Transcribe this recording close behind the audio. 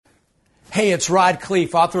Hey, it's Rod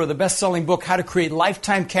Khleif, author of the best-selling book, How to Create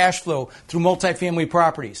Lifetime Cash Flow Through Multifamily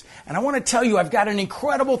Properties. And I want to tell you, I've got an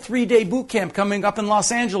incredible 3-day boot camp coming up in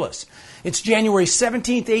Los Angeles. It's January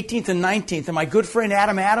 17th, 18th, and 19th, and my good friend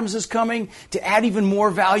Adam Adams is coming to add even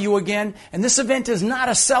more value again. And this event is not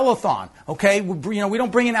a sell-a-thon, okay? We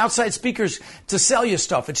don't bring in outside speakers to sell you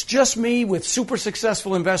stuff. It's just me with super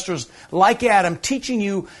successful investors like Adam teaching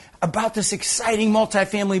you about this exciting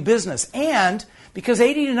multifamily business. And because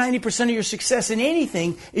 80 to 90% of your success in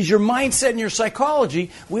anything is your mindset and your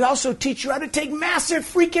psychology, we also teach you how to take massive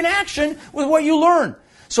freaking action with what you learn.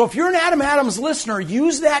 So if you're an Adam Adams listener,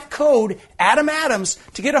 use that code Adam Adams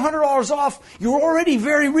to get $100 off your already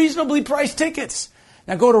very reasonably priced tickets.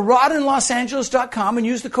 Now go to rodinlosangeles.com and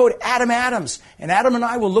use the code Adam Adams, and Adam and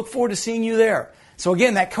I will look forward to seeing you there. So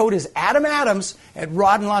again, that code is Adam Adams at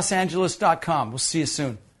rodinlosangeles.com. We'll see you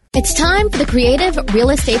soon. It's time for the Creative Real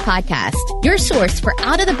Estate Podcast, your source for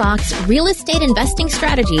out-of-the-box real estate investing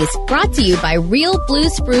strategies, brought to you by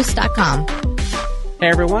RealBlueSpruce.com. Hey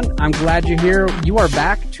everyone, I'm glad you're here. You are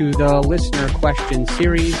back to the Listener Question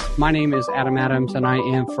Series. My name is Adam Adams, and I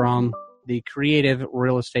am from the Creative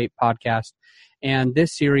Real Estate Podcast. And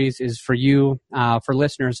this series is for you, for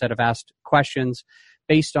listeners that have asked questions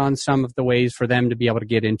based on some of the ways for them to be able to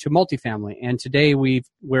get into multifamily. And today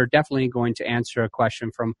we're definitely going to answer a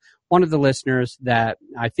question from one of the listeners that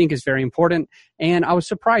I think is very important. And I was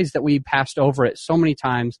surprised that we passed over it so many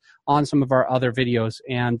times on some of our other videos.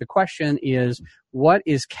 And the question is, what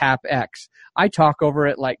is CapEx? I talk over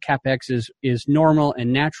it like CapEx is normal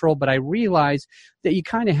and natural, but I realize that you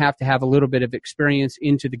kind of have to have a little bit of experience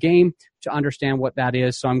into the game to understand what that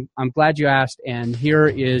is. So I'm glad you asked, and here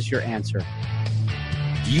is your answer.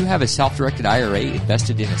 Do you have a self-directed IRA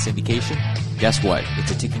invested in a syndication? Guess what?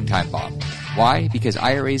 It's a ticking time bomb. Why? Because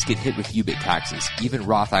IRAs get hit with UBIT taxes, even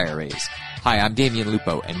Roth IRAs. Hi, I'm Damian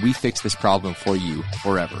Lupo, and we fix this problem for you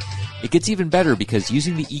forever. It gets even better because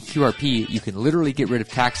using the EQRP, you can literally get rid of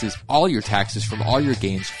taxes, all your taxes from all your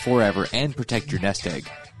gains forever, and protect your nest egg.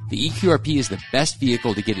 The EQRP is the best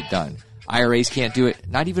vehicle to get it done. IRAs can't do it,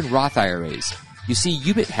 not even Roth IRAs. You see,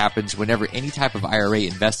 UBIT happens whenever any type of IRA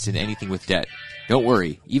invests in anything with debt. Don't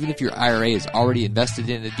worry, even if your IRA is already invested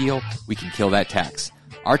in a deal, we can kill that tax.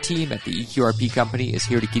 Our team at the EQRP company is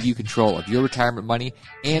here to give you control of your retirement money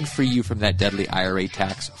and free you from that deadly IRA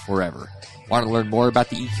tax forever. Want to learn more about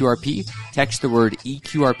the EQRP? Text the word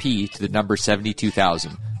EQRP to the number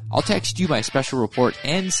 72000. I'll text you my special report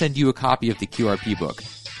and send you a copy of the QRP book.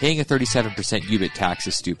 Paying a 37% UBIT tax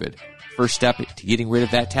is stupid. First step to getting rid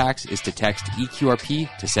of that tax is to text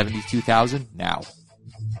EQRP to 72000 now.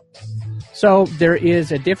 So there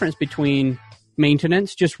is a difference between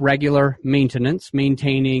maintenance, just regular maintenance,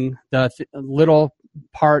 maintaining the little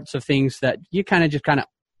parts of things that you kind of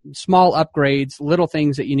small upgrades, little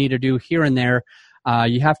things that you need to do here and there.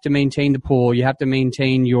 You have to maintain the pool. You have to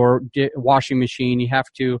maintain your washing machine. You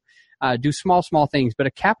have to do small things. But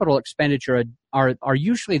a capital expenditure are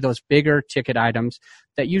usually those bigger ticket items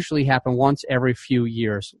that usually happen once every few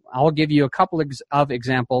years. I'll give you a couple of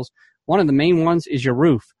examples. One of the main ones is your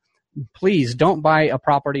roof. Please don't buy a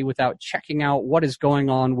property without checking out what is going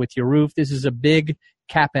on with your roof. This is a big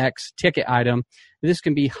CapEx ticket item. This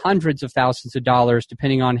can be hundreds of thousands of dollars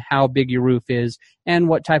depending on how big your roof is and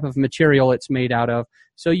what type of material it's made out of.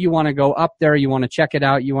 So you want to go up there, you want to check it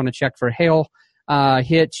out, you want to check for hail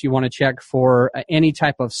hits, you want to check for any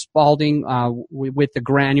type of spalling with the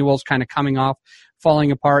granules kind of coming off, falling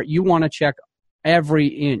apart. You want to check every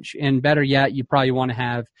inch, and better yet, you probably want to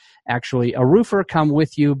have actually a roofer come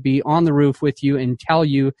with you, be on the roof with you, and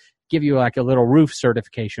give you like a little roof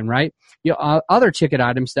certification, right? Other ticket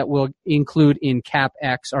items that we'll include in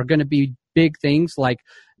CapEx are going to be big things like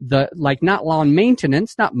not lawn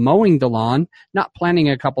maintenance, not mowing the lawn, not planting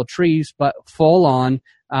a couple trees, but full on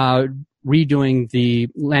redoing the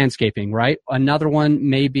landscaping, right? Another one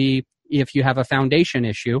may be if you have a foundation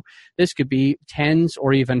issue. This could be tens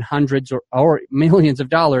or even hundreds or millions of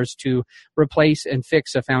dollars to replace and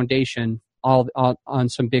fix a foundation all on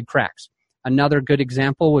some big cracks. Another good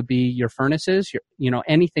example would be your furnaces,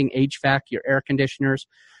 anything HVAC, your air conditioners.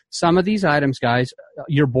 Some of these items, guys,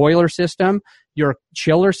 your boiler system, your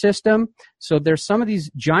chiller system. So there's some of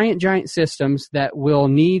these giant systems that will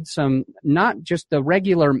need some, not just the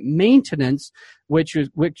regular maintenance, which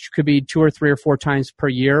could be 2 or 3 or 4 times per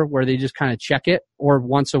year where they just kind of check it, or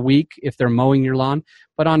once a week if they're mowing your lawn.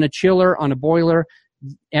 But on a chiller, on a boiler,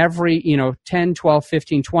 every 10, 12,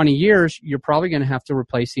 15, 20 years, you're probably going to have to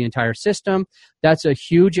replace the entire system. That's a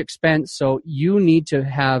huge expense. So you need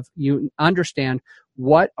to understand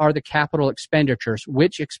what are the capital expenditures,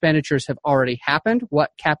 which expenditures have already happened,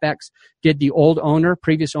 what CapEx did the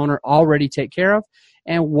previous owner already take care of,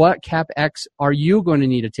 and what CapEx are you going to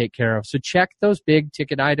need to take care of. So check those big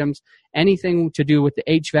ticket items. Anything to do with the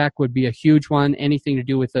HVAC would be a huge one. Anything to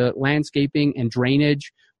do with the landscaping and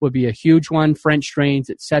drainage would be a huge one, French drains,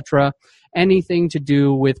 etc. Anything to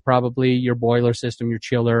do with probably your boiler system, your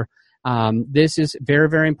chiller. This is very,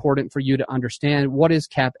 very important for you to understand what is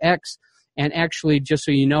CapEx. And actually, just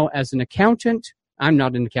so you know, as an accountant, I'm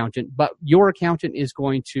not an accountant, but your accountant is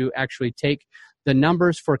going to actually take the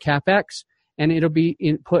numbers for CapEx, and it'll be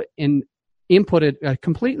inputted a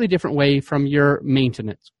completely different way from your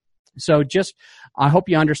maintenance. So I hope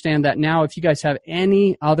you understand that now. If you guys have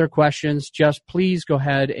any other questions, just please go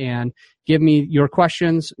ahead and give me your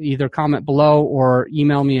questions, either comment below or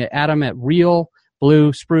email me at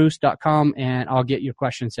adam@realbluespruce.com, and I'll get your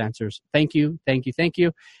questions answered. Thank you.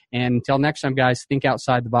 And until next time, guys, think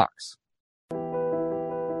outside the box.